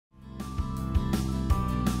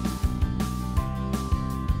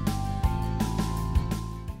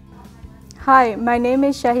Hi, my name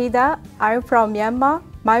is Shahida. I'm from Myanmar.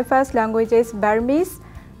 My first language is Burmese.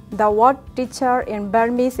 The word teacher in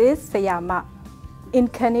Burmese is Sayama. In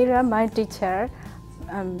Canada, my teacher,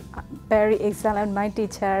 very excellent. My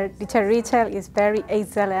teacher Rachel, is very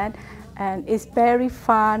excellent, and it's very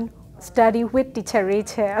fun study with teacher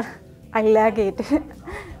Rachel. I like it.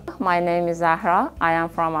 My name is Zahra. I am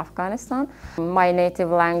from Afghanistan. My native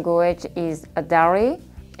language is Dari.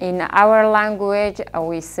 In our language,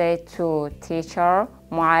 we say to teacher,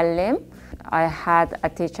 muallim. I had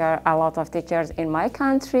a lot of teachers in my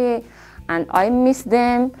country, and I miss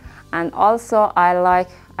them. And also, I like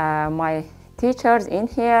my teachers in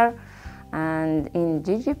here and in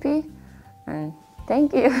GGP. And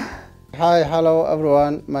thank you. Hi, hello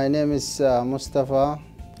everyone. My name is Mustafa.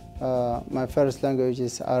 My first language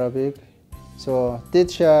is Arabic. So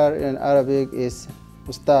teacher in Arabic is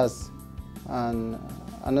Ustaz, and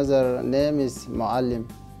another name is Muallim.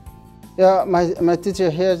 Yeah, my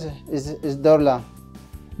teacher here is Dorla.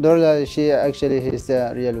 Dorla, she actually is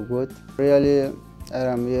really good. Really,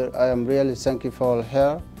 I am really thankful for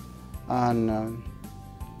her and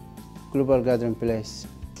Global Gathering Place.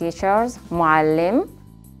 Teachers, Muallim.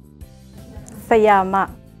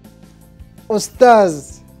 Sayama.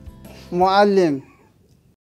 Ustaz, Muallim.